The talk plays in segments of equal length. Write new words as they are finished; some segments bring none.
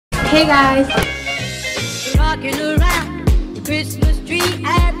Hey guys. Rocking around the Christmas tree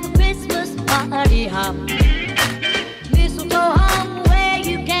at the Christmas party hop. Mistletoe hung where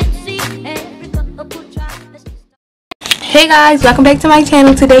you can see every couple tries. Hey guys, welcome back to my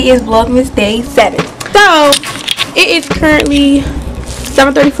channel. Today is Vlogmas Day 7. So, it is currently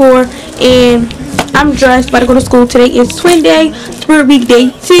 7:34 and I'm dressed, about to go to school. Today is twin day. We're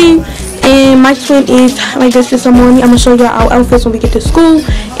weekday 2. And my twin is like this morning. I'm going to show y'all our outfits when we get to school.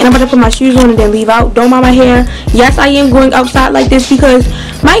 And I'm about to put my shoes on and then leave out. Don't mind my hair. Yes, I am going outside like this because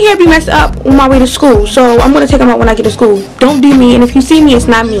my hair be messed up on my way to school. So I'm going to take them out when I get to school. Don't do me. And if you see me, it's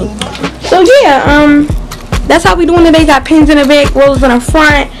not me. So yeah, that's how we doing today. Got pins in the back, rolls in the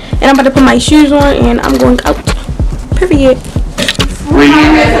front. And I'm about to put my shoes on and I'm going out. Period.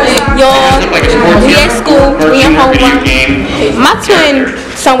 Y'all, we at school, we at homework. My twin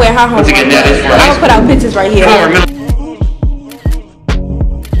somewhere her homework. I'm gonna put out pictures right here.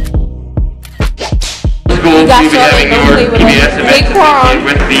 We got Charlotte, don't play with her. Big Prom.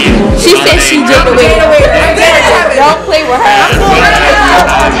 She said she did the way. Don't play with her.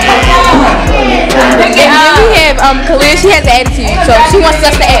 And then we have Khalil, she has an attitude, so she wants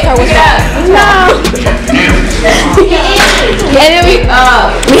us to ask her what's wrong. No. And then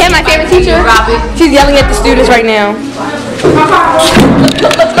we have my favorite teacher. She's yelling at the students right now.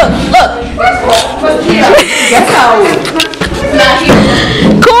 Look.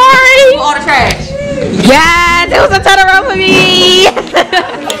 Corey! All the trash. Yes, it was a turnaround for me.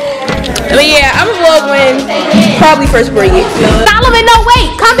 But yeah, I'm vlogging probably first grade. Solomon, no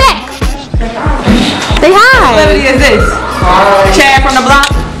wait, come back. Say hi. What is this? Chad from the block.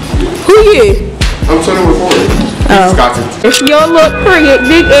 Who you? I'm trying to record it. Oh. If y'all look pretty,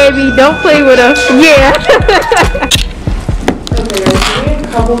 Big Abby, don't play with us. Yeah. Okay, there's a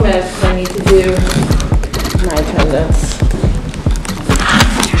couple minutes I need to do my attendance.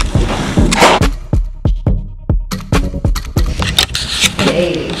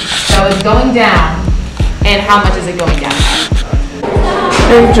 $80. So it's going down. And how much is it going down?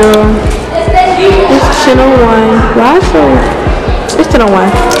 Hey Joe. It's 10:01. Why so? It's 10:01.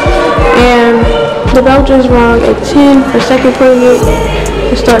 And the bell just rang at 10 for second period.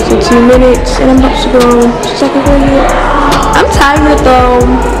 It starts in 2 minutes, and I'm about to go to second period. I'm tired though.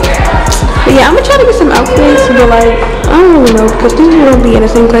 But yeah, I'm gonna try to get some outfits, but like, I don't really know, because these people don't be in the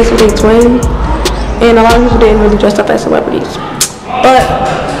same class with their twin. And a lot of people didn't really dress up as celebrities. But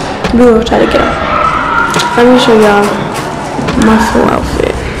we will try to get them. Let me show y'all my full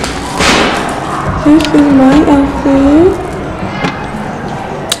outfit. This is my outfit.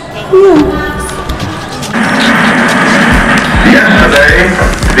 Yeah. Yesterday,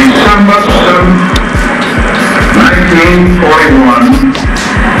 December 7th, 1941,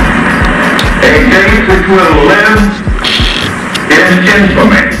 a date which will live in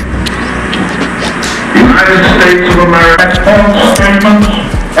infamy. United States of America, false statements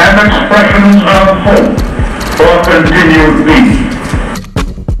and expressions of hope for continued peace.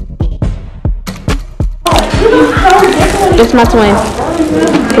 It's my twin.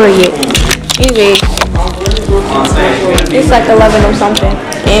 Period. Anyway, it's like 11 or something,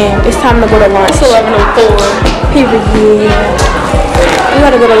 and it's time to go to lunch. It's 11:04. Period. We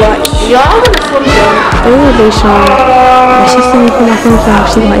gotta go to lunch. Y'all gonna swim there? They showing. She's sitting for my phone time.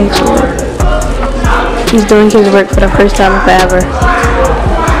 She's my age. He's doing his work for the first time in forever.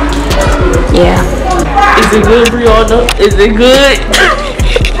 Yeah. Is it good, Bree? Is it good?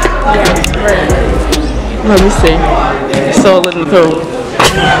 Let me see. It's all in the code.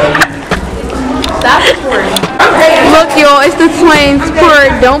 Stop recording. Look, y'all, it's the twins. Poor,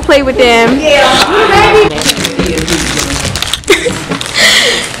 don't play with them.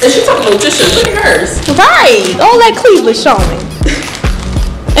 And she talking about Trisha. Look at hers. Right. All that cleavage showing.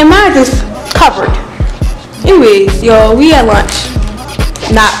 And mine is covered. Anyways, y'all, we at lunch.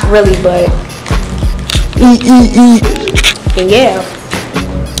 Not really, but eat. And yeah.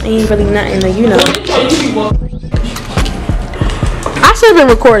 Ain't really nothing, you know. I should have been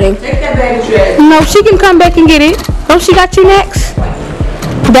recording. No, she can come back and get it. Don't she got you next?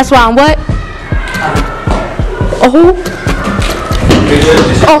 That's why I'm what? Oh who?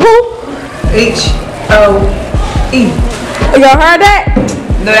 Oh who? H-O-E. Y'all heard that?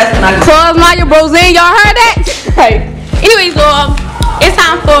 No, that's not. Close Maya Bros in. Y'all heard that? Right. Anyways, y'all, it's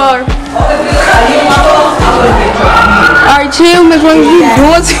time for. Alright, chill, Miss Wayne.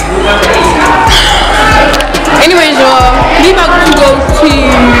 Anyways, y'all, we about to go to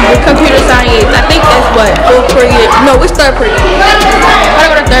computer science. I think that's what, 4th period. No, it's 3rd period. I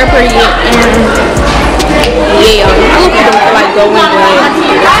gotta go to 3rd period, and yeah, I look at them like going, but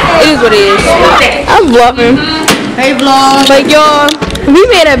it is what it is. I'm vlogging. Hey, vlog. But y'all, We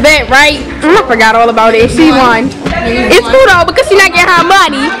made a bet, right? I forgot all about it. She won. It's cool though because she not getting her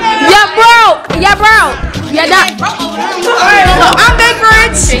money. You're broke. You're broke. You're not. I'm big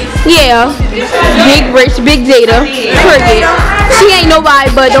rich. Yeah. Big rich, big data. Period. She ain't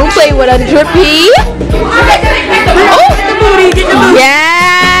nobody, but don't play with her. Drippy. Oh, yes.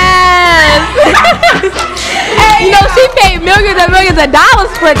 You know she paid millions and millions of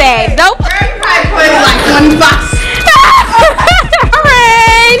dollars for that. Nope. Like $20.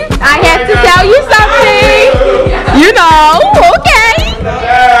 I had to tell you something. You know, okay.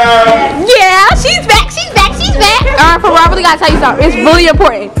 Yeah, she's back. Alright, for real, I really gotta tell you something. It's really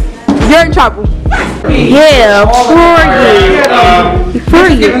important. You're in trouble. Yeah, for you. For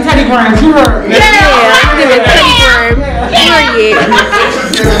you. Teddy Graham, you heard. Yeah, I'm giving Teddy Graham. Period.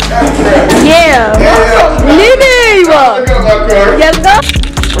 Yeah. Nene. Yes, go.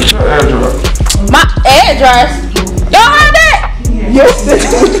 What's your address? My address? Y'all heard that? Yes.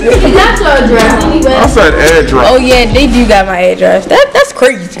 That's your address anyway. I said address. Oh yeah, they do got my address. That's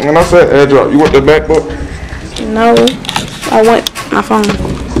crazy. And I said address. You want the MacBook? No, I want my phone.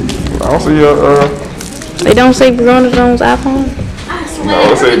 I don't see your They don't say Verona Jones iPhone.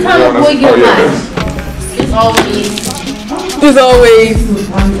 No, it says Verona. Oh yeah, It's always. It's always.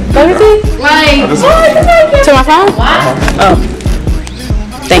 Let me see. Like, To my phone? Oh.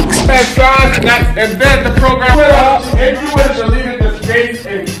 Thanks. and then the program. If you would have deleted the space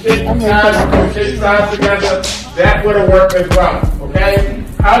and shit sides together, that would have worked as well. Okay?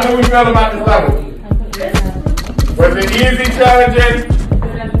 How do we feel about this level? Was it easy, challenging?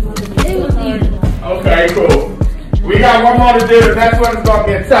 it was easy. Okay, cool. We got one more to do. The next one is going to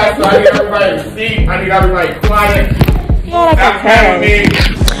be a test, so I need everybody to see. I need everybody quiet. Stop having me.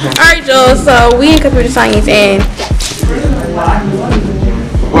 Alright, Joel, so we in computer science and.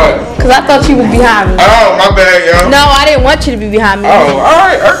 What? Because I thought you was behind me. Oh, my bad, yo. No, I didn't want you to be behind me. Oh,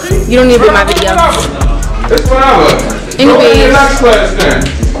 alright, Erky. You don't need to be in my video. It's whatever. Anyways. Go to the next class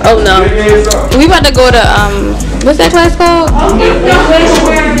then. Oh no. We about to go to what's that class called?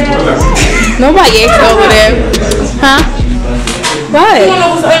 Nobody asked over there. Huh? What?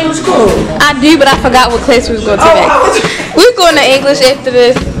 I do, but I forgot what class we was going to next. We're going to English after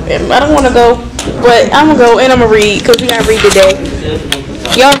this. I don't want to go, but I'm gonna go and I'm gonna read because we gotta read today.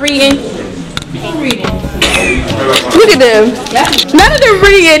 Y'all reading? I'm reading. Look at them. None of them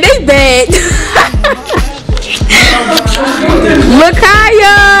reading. They bad.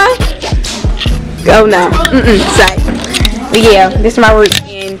 Makaya. Go now. Sorry. But yeah, this is my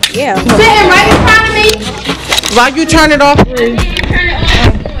routine. Yeah. Sitting right in front of me. Why you turn it off?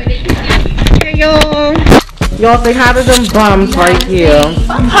 Y'all say hi to them bums right here.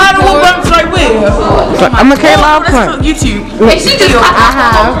 How do we bumps right where? I'm a Kayla Prince. YouTube. Hey, she just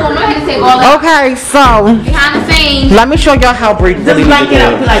Okay, so behind the scenes. let me show y'all how Bree really Like it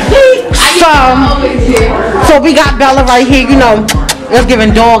up, like So we got Bella right here. You know, it's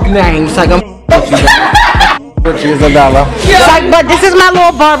giving dog names like I'm. She's a Bella. Like, but this is my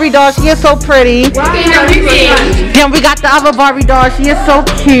little Barbie doll. She is so pretty. Then we got the other Barbie doll. She is so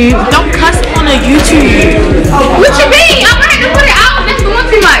cute. don't cuss on the YouTube. What you mean? I'm ready to put it out. That's doing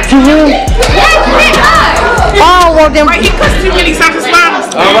too much. Oh well, then. Right, he cussed too many times.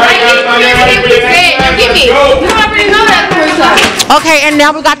 Okay, and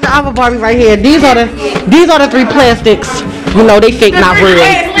now we got the other Barbie right here. These are the three plastics. You know they fake, not real.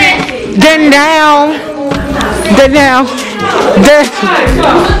 Then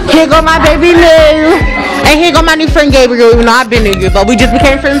here go my baby Lou, and here go my new friend Gabriel. Even though I've been here, but we just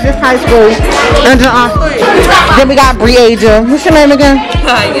became friends this high school. And then we got Bree Asia. What's your name again?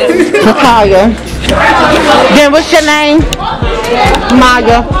 Makaya. Then what's your name?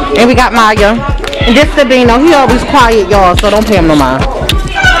 Maya. And we got Maya. And this Sabino, he always quiet, y'all, so don't pay him no mind.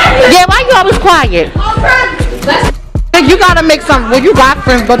 Yeah, why you always quiet? You gotta make some. Well, you got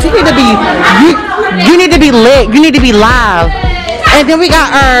friends, but you need to be. You need to be lit. You need to be live. And then we got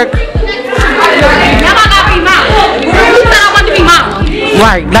Erk.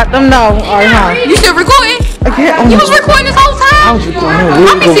 Right. Let them know. All right, huh? You still recording? Okay. You was recording this whole time? I was recording.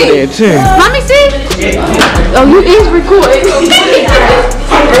 Let me see. Let me see. Oh, you is recording.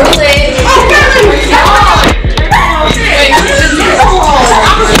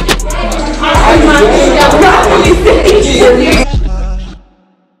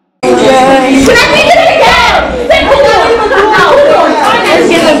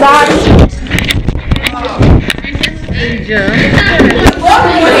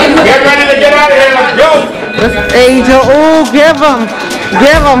 Get ready to get out of here. Let's go. Angel, oh, give him.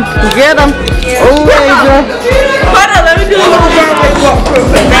 Get him. Oh, Angel. Hold on, let me do a little Broadway walk.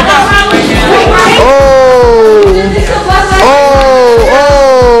 Oh.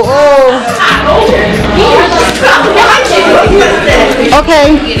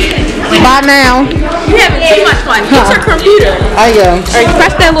 Okay. Bye now. You having too much fun. Get your computer. I am. Alright,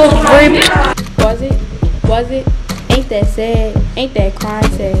 press that little red. Was it? Was it? Ain't that sad? Ain't that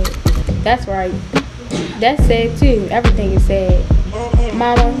crying sad? That's right. That's sad too. Everything is sad.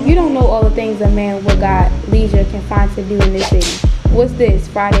 Mama, you don't know all the things a man with God leisure can find to do in this city. What's this?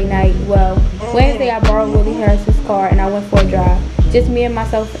 Friday night? Well, Wednesday I borrowed Willie Harris's car and I went for a drive. Just me,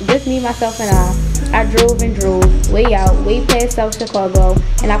 myself, and I. I drove and drove, way out, way past South Chicago,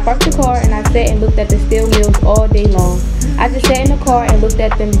 and I parked the car and I sat and looked at the steel mills all day long. I just sat in the car and looked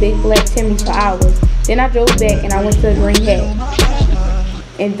at them big black chimneys for hours. Then I drove back and I went to the Green Hat.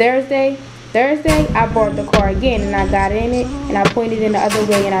 And Thursday, I bought the car again and I got in it and I pointed in the other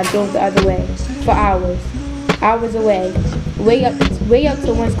way and I drove the other way for hours. Hours away, way up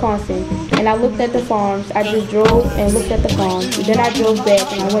to Wisconsin, and I looked at the farms. I just drove and looked at the farms. Then I drove back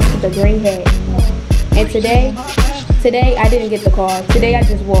and I went to the Green Hat. And today I didn't get the car. Today I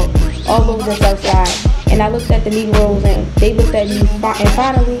just walked all over the south side, and I looked at the Negroes and they looked at me. And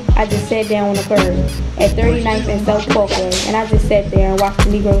finally, I just sat down on the curb at 39th and South Parkway, and I just sat there and watched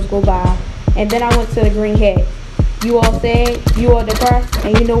the Negroes go by. And then I went to the Green Hat. You all sad? You all depressed?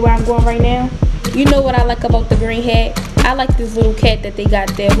 And you know where I'm going right now? You know what I like about the Green Hat? I like this little cat that they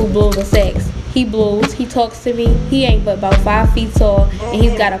got there who blows the sax. He blows, he talks to me, he ain't but about 5 feet tall, and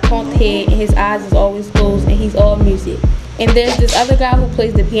he's got a conked head, and his eyes is always closed, and he's all music. And there's this other guy who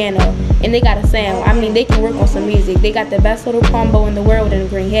plays the piano, and they got a sound. I mean, they can work on some music. They got the best little combo in the world in the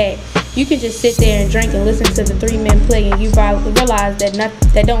Green Hat. You can just sit there and drink and listen to the 3 men play, and you realize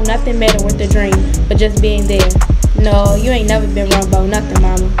that don't nothing matter with the dream, but just being there. No, you ain't never been wrong about nothing,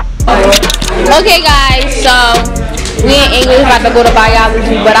 mama. Okay guys, so we in English about to go to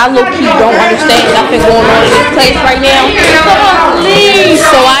biology, but I low-key don't understand nothing going on in this place right now.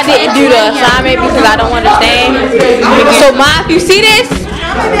 So I didn't do the assignment because I don't understand. So Ma, if you see this,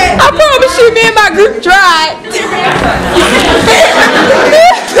 I promise you me and my group tried.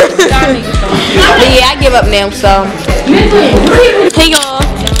 But yeah, I give up now, so. Hey y'all.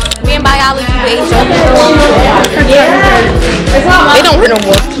 We in biology with Asia. They don't hurt no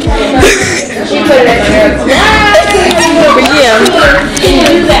more. But yeah.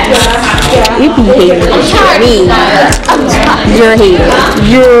 You be hating me. You're hating.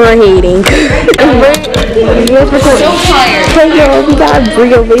 You're hating. Hey y'all, we got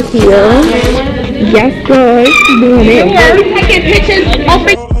Bree over here. Yes, guys. Doing it. We taking pictures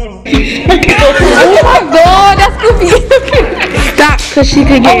over. Oh my god, that's goofy. Stop, cause she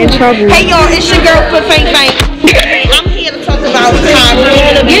could get in trouble. Hey y'all, it's your girl for Fang Fang. I'm here to talk about time.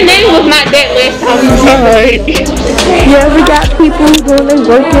 Your name was not that last time. Alright. Yeah, we got people doing their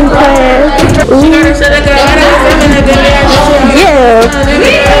working class. Ooh. Yeah.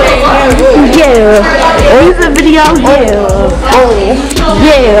 Yeah. Oh, it's a video? Yeah. Oh.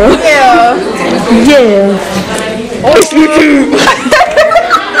 Yeah. Yeah. Yeah. Oh, it's YouTube.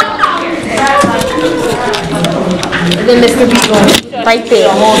 Then Mr. B right there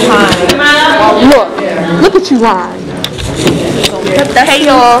the whole time. Look at you lying. Hey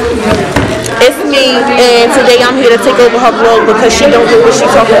y'all, it's me, and today I'm here to take over her vlog because she don't know what she's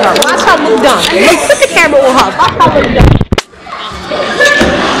talking about. Watch how look dumb. Put the camera on her. Watch how look dumb.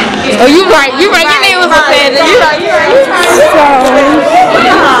 Oh, you right. Your name was a fan. You right.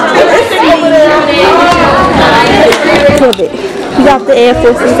 So, you got the Air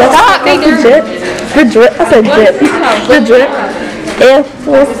Forces. They do drip. The drip. I said drip. The drip. Air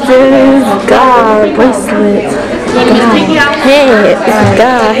Forces. God bracelet. God head.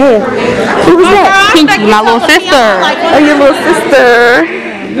 God head. Who was that? Pinky, my little sister. Oh, your little sister.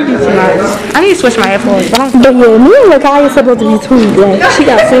 I need to switch my AirPods. But yeah, me and the guy is supposed to be tweed. Like, she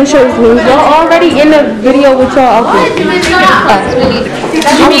got same shirt as me. Y'all already in the video with y'all outfit.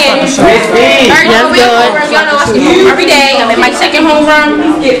 Yes, good. Every day, I'm in my second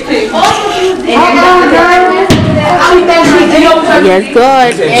homeroom. Yes,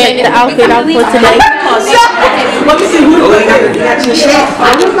 good. Check the outfit out for today.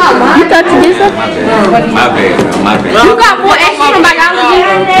 You thought you did something? My bad. You got more extra from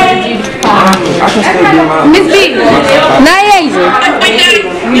biology? Miss B. Not Asia.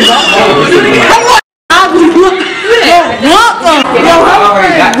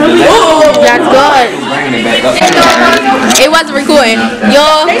 That's good. It wasn't recording.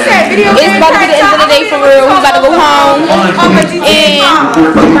 Y'all, it's about to be the end of the day for real. We about to go home.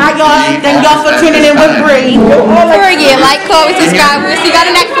 And thank y'all for tuning in with Bree. Like, comment, subscribe. We'll see you on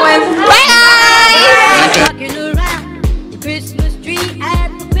the next one. Bye guys.